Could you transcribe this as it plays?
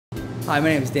Hi, my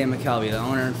name is Dan McKelvey, the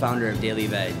owner and founder of Daily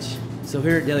Veg. So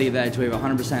here at Daily Veg, we have a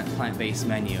 100% plant-based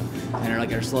menu, and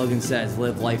like our slogan says,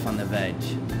 live life on the veg.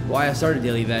 Why I started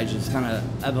Daily Veg is kind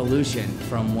of evolution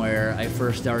from where I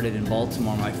first started in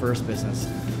Baltimore, my first business,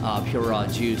 Pure Raw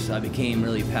Juice. I became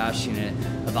really passionate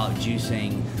about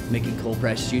juicing, making cold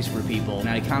pressed juice for people, and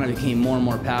I kind of became more and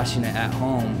more passionate at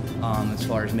home as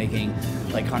far as making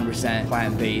like 100%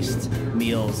 plant-based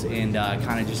meals, and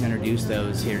kind of just introduced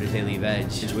those here to Daily Veg.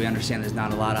 We understand there's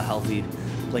not a lot of healthy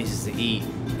places to eat,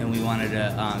 and we wanted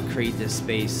to create this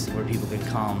space where people could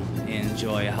come and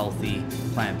enjoy a healthy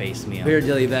plant-based meal. Here at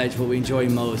Daily Veg, what we enjoy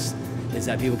most is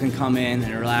that people can come in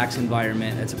a relaxed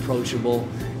environment that's approachable,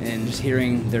 and just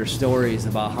hearing their stories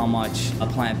about how much a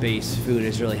plant-based food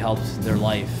has really helped their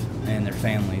life and their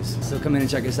families. So come in and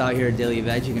check us out here at Daily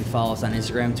Veg. You can follow us on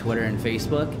Instagram, Twitter, and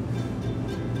Facebook,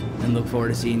 and look forward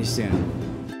to seeing you soon.